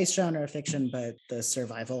Across the Ice genre of fiction, but the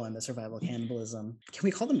survival and the survival cannibalism. Can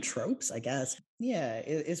we call them tropes? I guess. Yeah,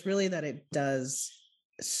 it's really that it does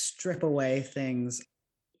strip away things.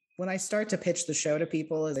 When I start to pitch the show to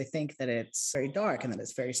people, they think that it's very dark and that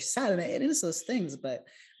it's very sad, and it is those things. But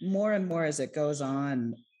more and more as it goes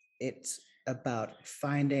on, it's about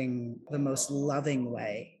finding the most loving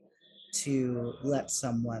way to let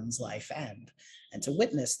someone's life end and to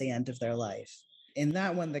witness the end of their life. In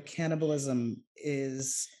that one, the cannibalism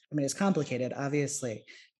is, it's complicated, obviously,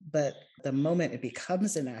 but the moment it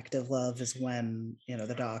becomes an act of love is when, you know,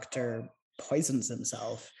 the doctor poisons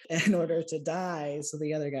himself in order to die so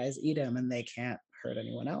the other guys eat him and they can't hurt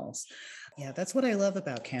anyone else. Yeah, that's what I love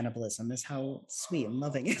about cannibalism, is how sweet and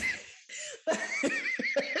loving it is.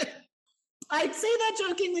 I say that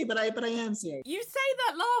jokingly, but I am serious. You say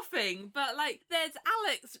that laughing, but like there's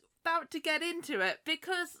Alex about to get into it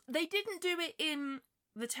because they didn't do it in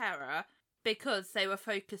The Terror because they were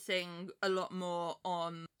focusing a lot more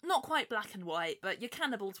on not quite black and white, but your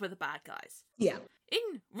cannibals were the bad guys. Yeah.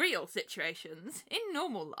 In real situations, in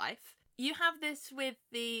normal life, you have this with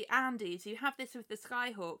the Andes, you have this with the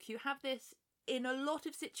Skyhawk, you have this in a lot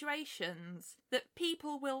of situations that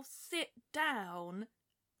people will sit down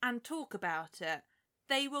and talk about it.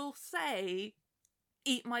 They will say,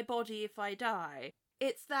 "Eat my body if I die."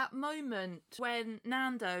 It's that moment when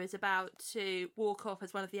Nando is about to walk off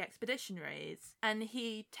as one of the expeditionaries and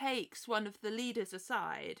he takes one of the leaders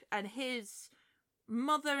aside and his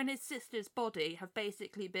mother and his sister's body have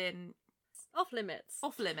basically been Off limits.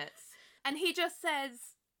 off limits. And he just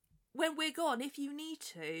says, "When we're gone, if you need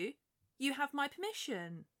to, you have my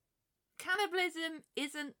permission." Cannibalism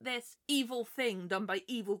isn't this evil thing done by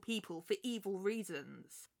evil people for evil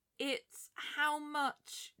reasons. It's how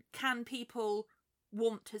much can people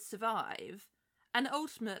want to survive. And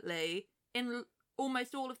ultimately, in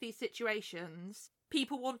almost all of these situations,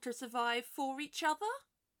 people want to survive for each other.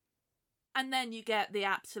 And then you get the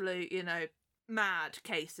absolute, mad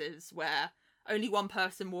cases where only one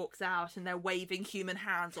person walks out and they're waving human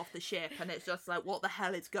hands off the ship, and it's just like, what the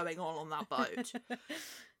hell is going on that boat?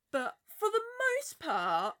 But for the most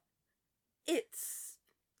part, it's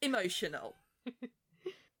emotional.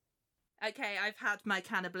 Okay, I've had my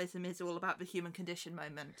cannibalism is all about the human condition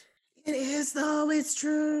moment. It is, though. It's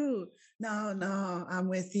true. No, I'm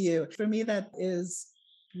with you. For me, that is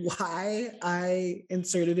why I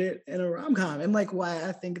inserted it in a rom-com, and like why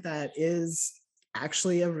I think that is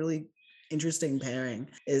actually a really interesting pairing,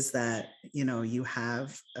 is that, you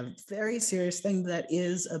have a very serious thing that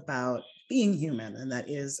is about being human, and that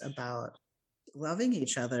is about loving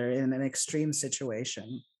each other in an extreme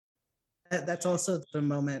situation. That's also the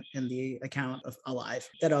moment in the account of Alive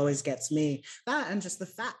that always gets me. That, and just the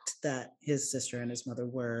fact that his sister and his mother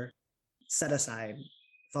were set aside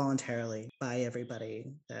voluntarily by everybody,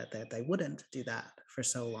 that they wouldn't do that for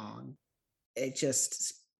so long. It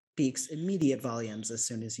just speaks immediate volumes as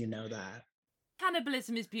soon as you know that.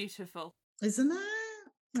 Cannibalism is beautiful. Isn't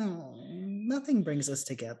that? Oh, nothing brings us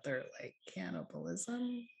together like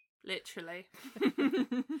cannibalism. Literally.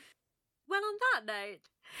 Well, on that note,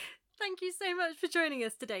 thank you so much for joining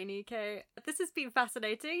us today, Nico. This has been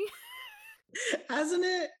fascinating. Hasn't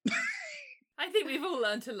it? I think we've all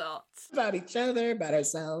learnt a lot. About each other, about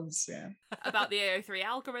ourselves, yeah. About the AO3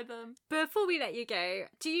 algorithm. Before we let you go,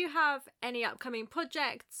 do you have any upcoming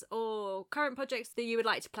projects or current projects that you would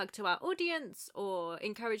like to plug to our audience or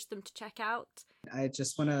encourage them to check out? I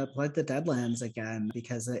just want to plug the Deadlands again,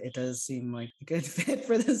 because it does seem like a good fit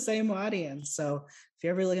for the same audience. So if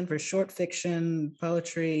you're ever looking for short fiction,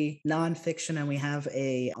 poetry, nonfiction, and we have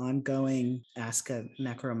a ongoing Ask a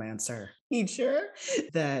Necromancer feature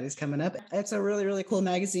that is coming up. It's a really, really cool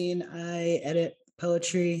magazine. I edit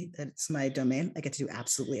poetry. That's my domain. I get to do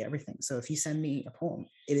absolutely everything. So if you send me a poem,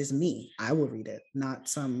 it is me. I will read it, not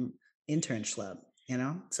some intern schlub,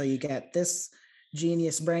 So you get this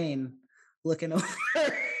genius brain looking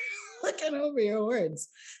over your words.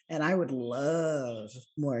 And I would love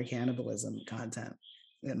more cannibalism content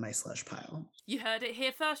in my slush pile. You heard it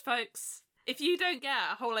here first, folks. If you don't get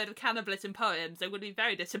a whole load of cannibalism poems, I'm going to be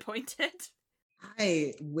very disappointed.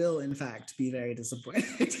 I will, in fact, be very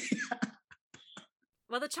disappointed.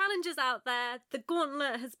 Well, the challenge is out there. The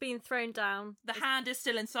gauntlet has been thrown down. The hand is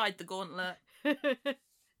still inside the gauntlet.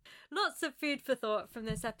 Lots of food for thought from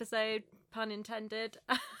this episode, pun intended.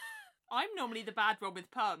 I'm normally the bad one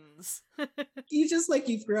with puns. You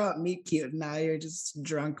threw out meat cute, and now you're just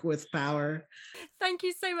drunk with power. Thank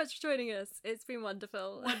you so much for joining us. It's been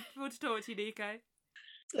wonderful. Wonderful to talk to you, Nico.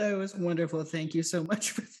 It was wonderful. Thank you so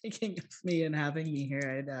much for thinking of me and having me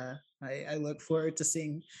here. And I look forward to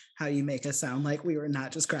seeing how you make us sound like we were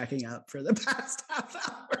not just cracking up for the past half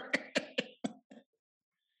hour.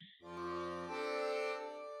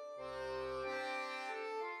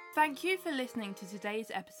 Thank you for listening to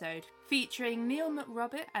today's episode, featuring Neil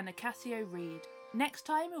McRobert and Acacio Reed. Next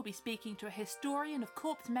time we'll be speaking to a historian of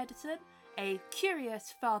corpse medicine, a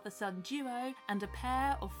curious father-son duo, and a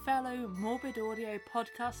pair of fellow Morbid Audio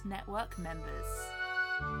Podcast Network members.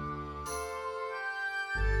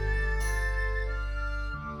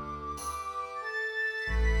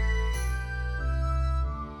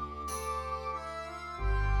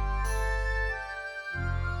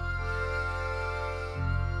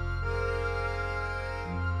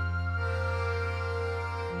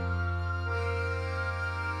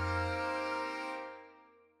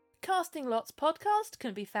 Casting Lots Podcast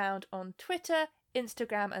can be found on Twitter,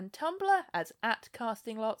 Instagram and Tumblr as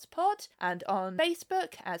 @CastingLotsPod, and on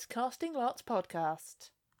Facebook as Casting Lots Podcast.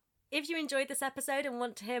 If you enjoyed this episode and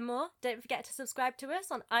want to hear more, don't forget to subscribe to us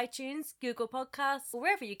on iTunes, Google Podcasts, or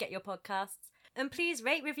wherever you get your podcasts. And please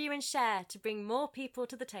rate, review and share to bring more people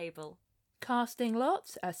to the table. Casting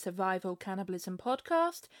Lots, a survival cannibalism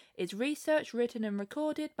podcast, is researched, written and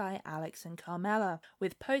recorded by Alex and Carmela,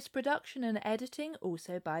 with post-production and editing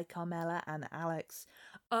also by Carmela and Alex.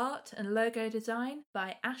 Art and logo design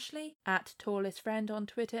by Ashley @TallestFriend on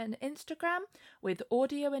Twitter and Instagram, with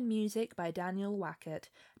audio and music by Daniel Wackett.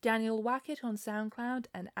 Daniel Wackett on SoundCloud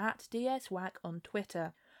and @DSWack on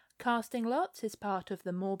Twitter. Casting Lots is part of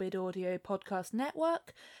the Morbid Audio Podcast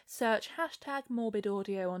Network. Search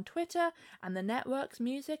 #MorbidAudio on Twitter, and the network's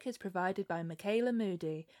music is provided by Michaela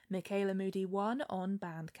Moody, Michaela Moody 1 on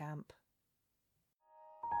Bandcamp.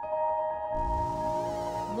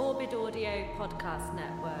 Morbid Audio Podcast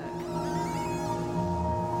Network.